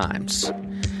troubled times.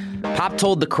 Pop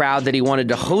told the crowd that he wanted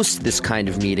to host this kind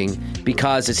of meeting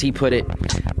because, as he put it,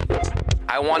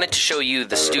 I wanted to show you,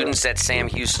 the students at Sam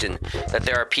Houston, that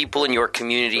there are people in your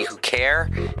community who care,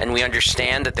 and we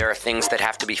understand that there are things that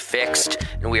have to be fixed,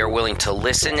 and we are willing to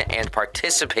listen and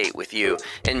participate with you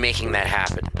in making that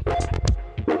happen.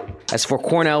 As for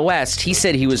Cornel West, he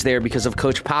said he was there because of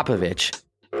Coach Popovich.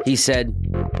 He said,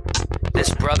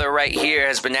 "This brother right here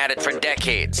has been at it for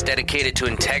decades, dedicated to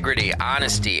integrity,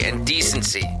 honesty, and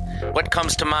decency. What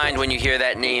comes to mind when you hear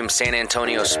that name, San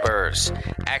Antonio Spurs?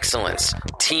 Excellence,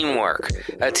 teamwork,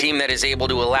 a team that is able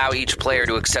to allow each player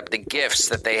to accept the gifts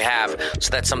that they have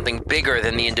so that something bigger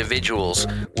than the individuals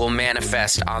will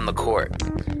manifest on the court.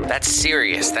 That's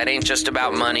serious. That ain't just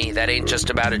about money. That ain't just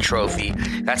about a trophy.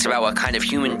 That's about what kind of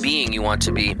human being you want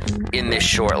to be in this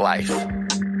short life."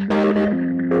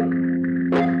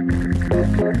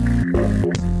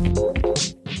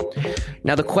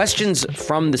 Now, the questions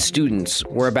from the students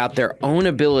were about their own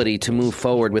ability to move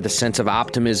forward with a sense of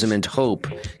optimism and hope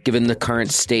given the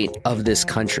current state of this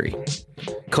country.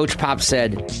 Coach Pop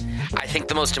said, I think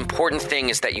the most important thing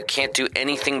is that you can't do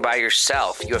anything by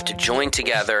yourself. You have to join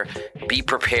together, be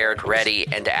prepared, ready,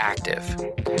 and active.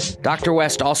 Dr.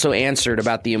 West also answered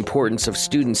about the importance of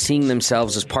students seeing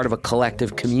themselves as part of a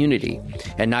collective community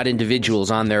and not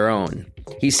individuals on their own.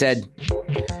 He said,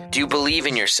 "Do you believe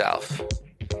in yourself?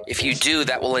 If you do,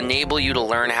 that will enable you to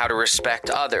learn how to respect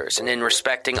others, and in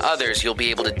respecting others, you'll be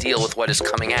able to deal with what is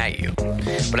coming at you.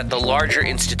 But at the larger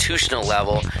institutional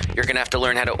level, you're going to have to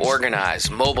learn how to organize,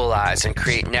 mobilize, and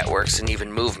create networks and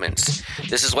even movements.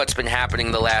 This is what's been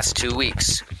happening the last 2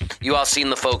 weeks. You all seen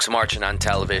the folks marching on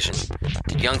television.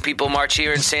 Did young people march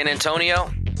here in San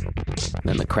Antonio?" And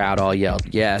then the crowd all yelled,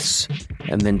 "Yes."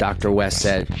 And then Dr. West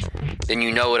said, "Then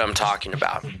you know what I'm talking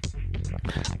about."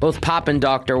 Both Pop and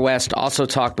Dr. West also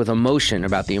talked with emotion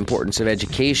about the importance of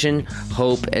education,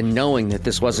 hope, and knowing that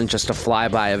this wasn't just a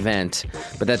flyby event,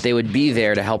 but that they would be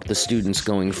there to help the students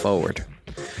going forward.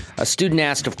 A student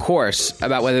asked, of course,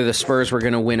 about whether the Spurs were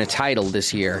going to win a title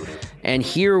this year, and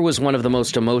here was one of the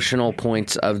most emotional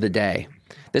points of the day.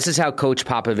 This is how Coach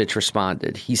Popovich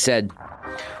responded. He said,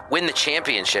 "Win the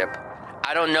championship?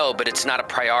 I don't know, but it's not a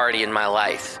priority in my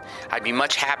life. I'd be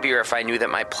much happier if I knew that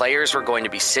my players were going to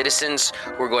be citizens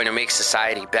who were going to make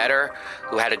society better,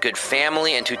 who had a good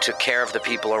family, and who took care of the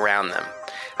people around them.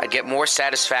 I'd get more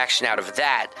satisfaction out of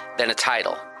that than a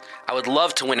title. I would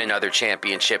love to win another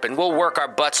championship, and we'll work our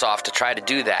butts off to try to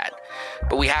do that.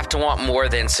 But we have to want more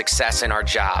than success in our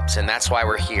jobs, and that's why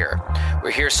we're here.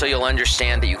 We're here so you'll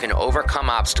understand that you can overcome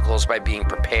obstacles by being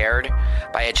prepared,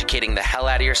 by educating the hell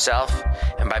out of yourself,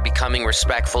 and by becoming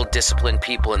respectful, disciplined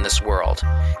people in this world.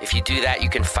 If you do that, you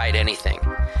can fight anything.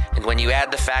 And when you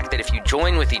add the fact that if you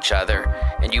join with each other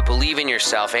and you believe in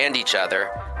yourself and each other,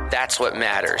 that's what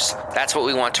matters. That's what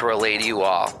we want to relay to you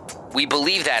all. We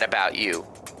believe that about you,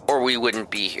 or we wouldn't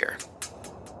be here."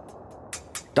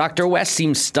 Dr. West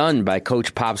seemed stunned by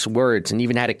Coach Pop's words and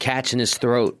even had a catch in his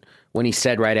throat when he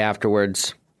said right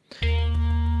afterwards,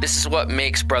 "This is what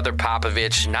makes Brother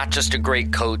Popovich not just a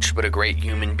great coach, but a great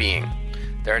human being.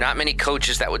 There are not many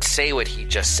coaches that would say what he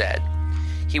just said.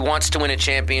 He wants to win a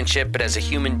championship, but as a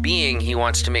human being, he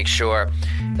wants to make sure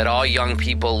that all young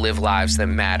people live lives that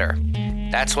matter.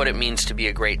 That's what it means to be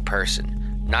a great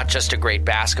person, not just a great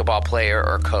basketball player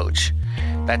or coach.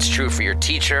 That's true for your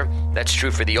teacher. That's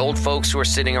true for the old folks who are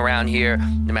sitting around here,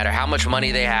 no matter how much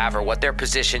money they have or what their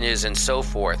position is and so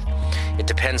forth. It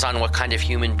depends on what kind of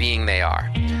human being they are.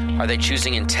 Are they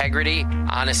choosing integrity,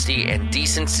 honesty, and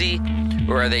decency,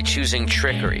 or are they choosing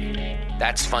trickery?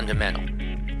 That's fundamental."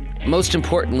 Most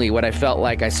importantly, what I felt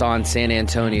like I saw in San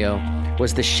Antonio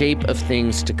was the shape of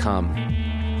things to come.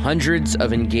 Hundreds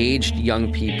of engaged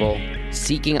young people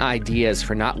seeking ideas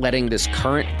for not letting this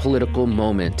current political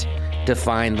moment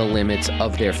define the limits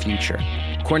of their future.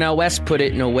 Cornel West put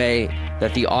it in a way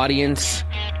that the audience,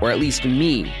 or at least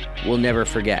me, will never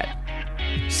forget.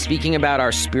 Speaking about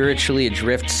our spiritually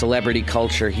adrift celebrity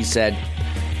culture, he said,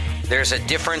 "There's a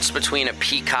difference between a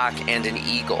peacock and an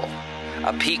eagle.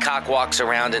 A peacock walks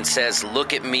around and says,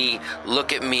 'Look at me,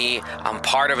 I'm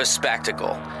part of a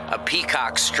spectacle.' A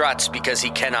peacock struts because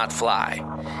he cannot fly.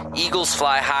 Eagles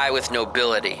fly high with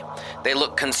nobility. They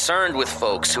look concerned with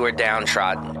folks who are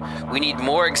downtrodden. We need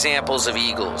more examples of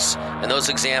eagles, and those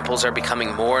examples are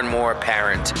becoming more and more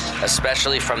apparent,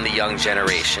 especially from the young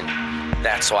generation.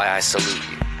 That's why I salute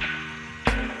you."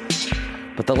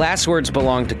 But the last words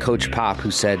belong to Coach Pop,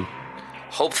 who said,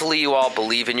 "Hopefully you all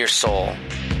believe in your soul.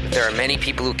 There are many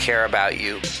people who care about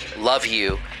you, love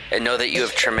you, and know that you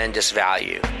have tremendous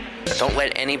value. Don't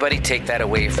let anybody take that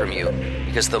away from you,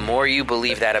 because the more you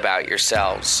believe that about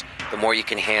yourselves, the more you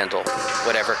can handle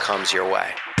whatever comes your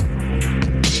way."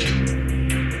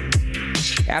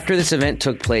 After this event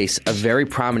took place, a very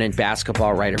prominent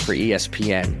basketball writer for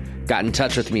ESPN got in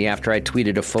touch with me after I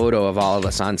tweeted a photo of all of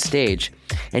us on stage,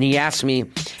 and he asked me,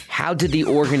 how did the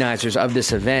organizers of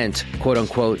this event, quote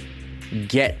unquote,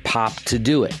 get Pop to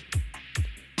do it?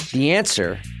 The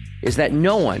answer is that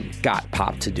no one got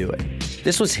Pop to do it.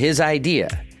 This was his idea.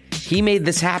 He made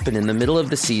this happen in the middle of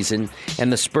the season,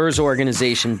 and the Spurs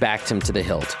organization backed him to the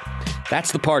hilt.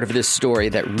 That's the part of this story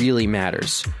that really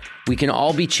matters. We can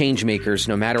all be change makers,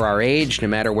 no matter our age, no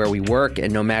matter where we work,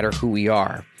 and no matter who we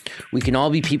are. We can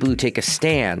all be people who take a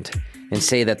stand and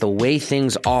say that the way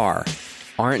things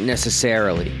aren't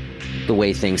necessarily the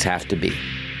way things have to be.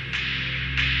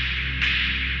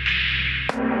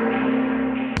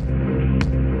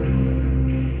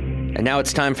 And now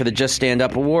it's time for the Just Stand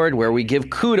Up Award, where we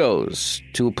give kudos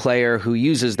to a player who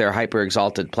uses their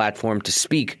hyper-exalted platform to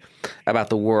speak about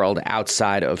the world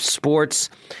outside of sports.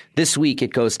 This week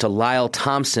it goes to Lyle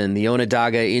Thompson, the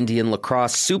Onondaga Indian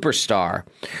lacrosse superstar,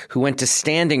 who went to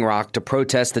Standing Rock to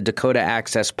protest the Dakota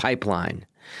Access Pipeline.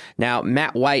 Now,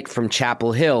 Matt White from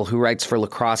Chapel Hill, who writes for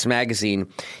Lacrosse Magazine,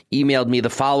 emailed me the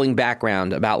following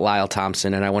background about Lyle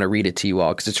Thompson, and I want to read it to you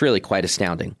all because it's really quite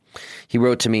astounding. He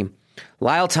wrote to me,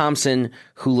 Lyle Thompson,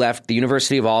 who left the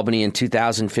University of Albany in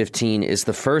 2015, is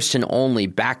the first and only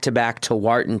back-to-back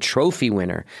Tewaaraton Trophy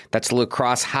winner. That's the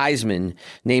lacrosse Heisman,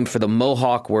 named for the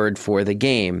Mohawk word for the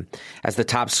game, as the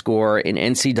top scorer in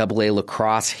NCAA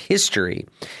lacrosse history,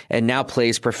 and now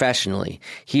plays professionally.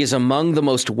 He is among the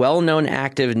most well-known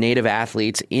active Native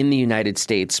athletes in the United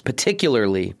States,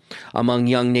 particularly among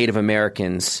young Native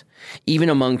Americans, even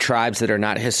among tribes that are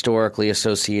not historically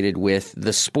associated with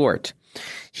the sport.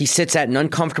 He sits at an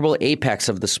uncomfortable apex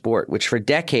of the sport, which for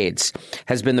decades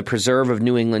has been the preserve of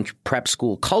New England prep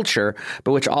school culture,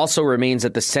 but which also remains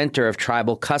at the center of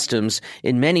tribal customs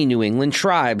in many New England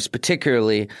tribes,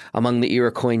 particularly among the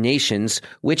Iroquois nations,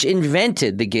 which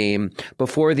invented the game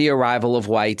before the arrival of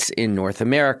whites in North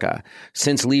America.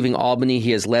 Since leaving Albany,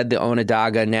 he has led the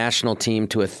Onondaga national team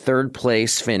to a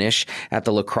third-place finish at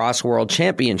the Lacrosse World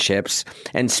Championships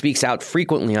and speaks out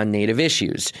frequently on Native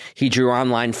issues. He drew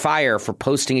online fire for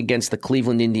posting against the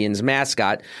Cleveland Indians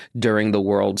mascot during the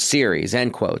World Series,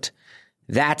 end quote.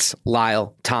 That's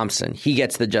Lyle Thompson. He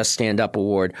gets the Just Stand Up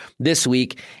Award this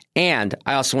week. And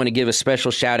I also want to give a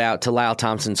special shout out to Lyle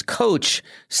Thompson's coach,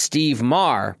 Steve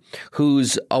Marr,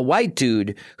 who's a white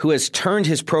dude who has turned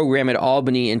his program at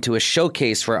Albany into a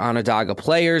showcase for Onondaga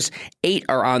players. 8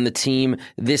 are on the team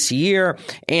this year,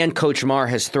 and Coach Marr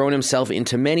has thrown himself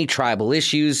into many tribal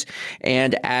issues.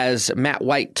 And as Matt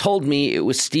White told me, it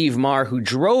was Steve Marr who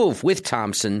drove with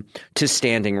Thompson to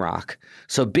Standing Rock.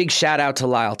 So big shout out to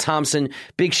Lyle Thompson,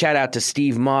 big shout out to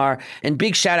Steve Marr, and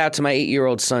big shout out to my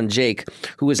 8-year-old son, Jake,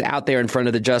 who was out there in front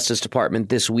of the Justice Department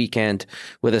this weekend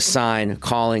with a sign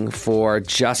calling for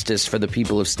justice for the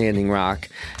people of Standing Rock,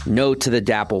 no to the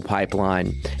DAPL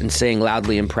pipeline, and saying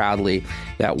loudly and proudly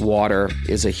that water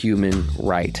is a human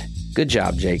right. Good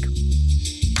job, Jake.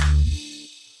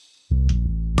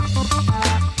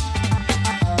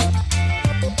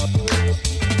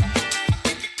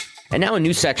 And now a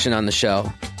new section on the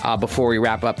show before we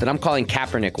wrap up that I'm calling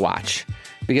Kaepernick Watch.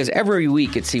 Because every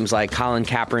week it seems like Colin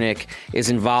Kaepernick is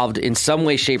involved in some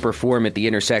way, shape, or form at the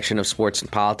intersection of sports and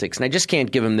politics. And I just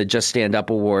can't give him the Just Stand Up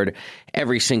Award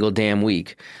every single damn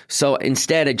week. So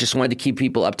instead, I just wanted to keep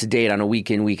people up to date on a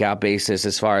week-in, week-out basis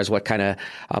as far as what kind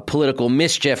of political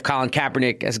mischief Colin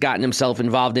Kaepernick has gotten himself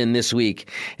involved in this week.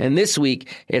 And this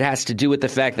week, it has to do with the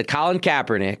fact that Colin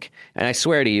Kaepernick, and I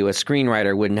swear to you, a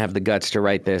screenwriter wouldn't have the guts to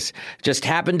write this, just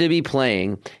happened to be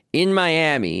playing in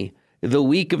Miami the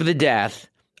week of the death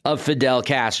of Fidel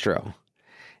Castro.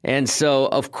 And so,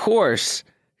 of course,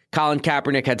 Colin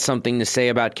Kaepernick had something to say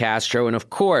about Castro. And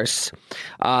of course,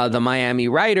 the Miami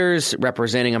writers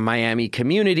representing a Miami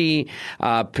community,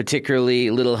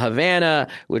 particularly Little Havana,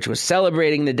 which was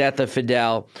celebrating the death of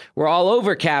Fidel, were all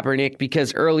over Kaepernick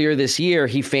because earlier this year,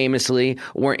 he famously,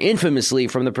 or infamously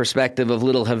from the perspective of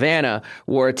Little Havana,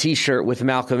 wore a T-shirt with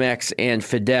Malcolm X and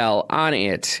Fidel on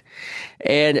it.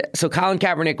 And so Colin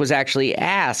Kaepernick was actually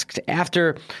asked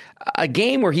after a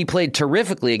game where he played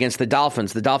terrifically against the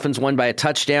Dolphins. The Dolphins won by a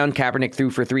touchdown. Kaepernick threw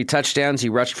for 3 touchdowns. He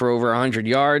rushed for over 100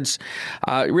 yards.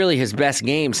 Really his best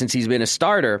game since he's been a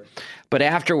starter. But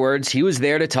afterwards, he was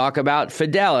there to talk about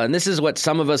Fidel. And this is what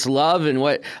some of us love and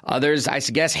what others, I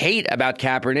guess, hate about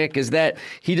Kaepernick is that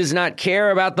he does not care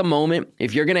about the moment.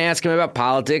 If you're going to ask him about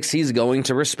politics, he's going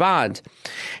to respond.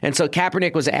 And so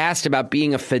Kaepernick was asked about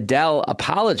being a Fidel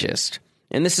apologist.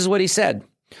 And this is what he said.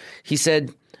 He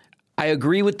said, I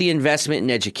agree with the investment in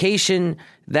education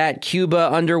that Cuba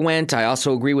underwent. I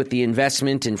also agree with the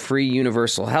investment in free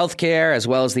universal health care, as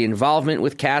well as the involvement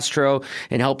with Castro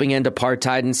in helping end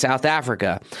apartheid in South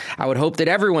Africa. I would hope that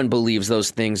everyone believes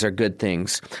those things are good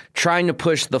things. Trying to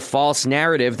push the false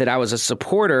narrative that I was a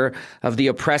supporter of the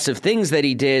oppressive things that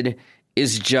he did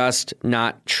is just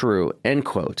not true, end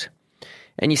quote.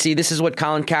 And you see, this is what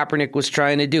Colin Kaepernick was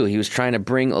trying to do. He was trying to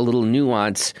bring a little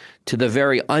nuance to the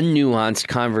very unnuanced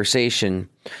conversation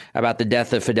about the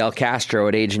death of Fidel Castro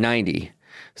at age 90.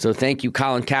 So thank you,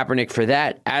 Colin Kaepernick, for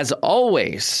that. As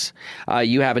always,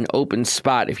 you have an open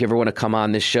spot if you ever want to come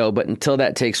on this show. But until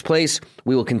that takes place,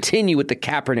 we will continue with the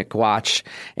Kaepernick Watch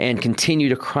and continue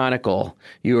to chronicle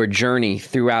your journey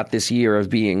throughout this year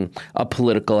of being a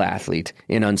political athlete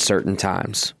in uncertain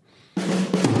times.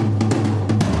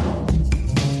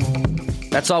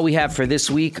 That's all we have for this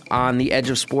week on the Edge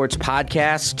of Sports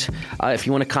podcast. If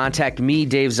you want to contact me,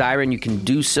 Dave Zirin, you can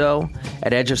do so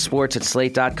at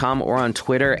edgeofsports@slate.com or on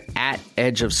Twitter at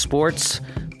Edge of Sports.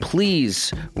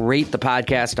 Please rate the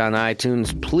podcast on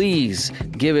iTunes. Please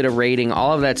give it a rating.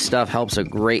 All of that stuff helps a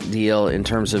great deal in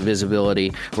terms of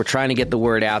visibility. We're trying to get the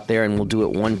word out there, and we'll do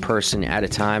it one person at a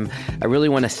time. I really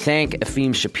want to thank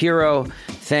Efim Shapiro,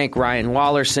 thank Ryan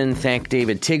Wallerson, thank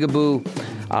David Tigaboo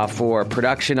for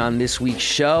production on this week's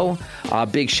show.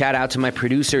 Big shout out to my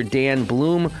producer, Dan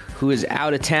Bloom, who is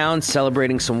out of town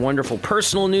celebrating some wonderful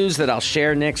personal news that I'll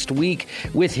share next week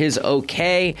with his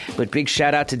okay. But big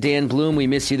shout out to Dan Bloom. We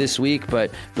miss you this week, but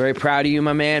very proud of you,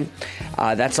 my man.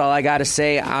 That's all I got to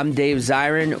say. I'm Dave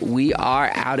Zirin. We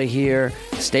are out of here.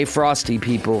 Stay frosty,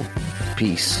 people.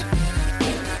 Peace.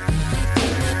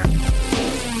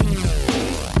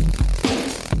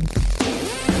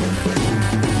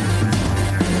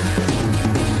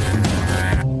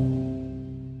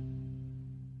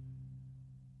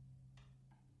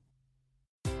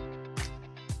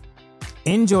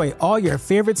 Enjoy all your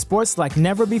favorite sports like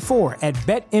never before at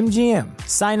BetMGM.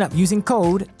 Sign up using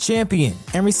code CHAMPION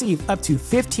and receive up to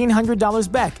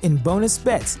 $1,500 back in bonus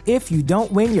bets if you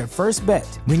don't win your first bet.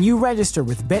 When you register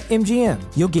with BetMGM,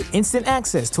 you'll get instant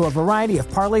access to a variety of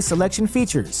parlay selection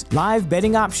features, live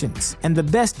betting options, and the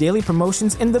best daily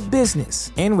promotions in the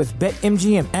business. And with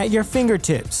BetMGM at your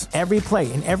fingertips, every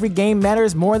play and every game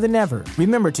matters more than ever.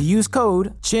 Remember to use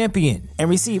code CHAMPION and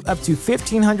receive up to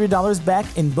 $1,500 back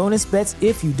in bonus bets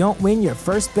if you don't win your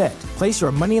first bet. Place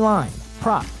your money line,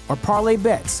 prop, or parlay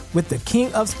bets with the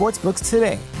king of sportsbooks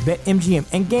today. BetMGM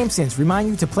and GameSense remind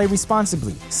you to play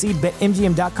responsibly. See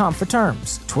BetMGM.com for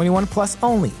terms. 21 plus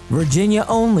only. Virginia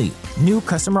only. New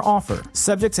customer offer.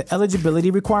 Subject to eligibility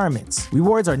requirements.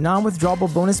 Rewards are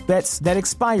non-withdrawable bonus bets that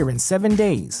expire in 7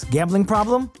 days. Gambling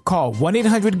problem? Call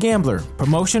 1-800-GAMBLER.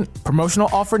 Promotional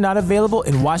offer not available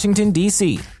in Washington,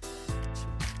 D.C.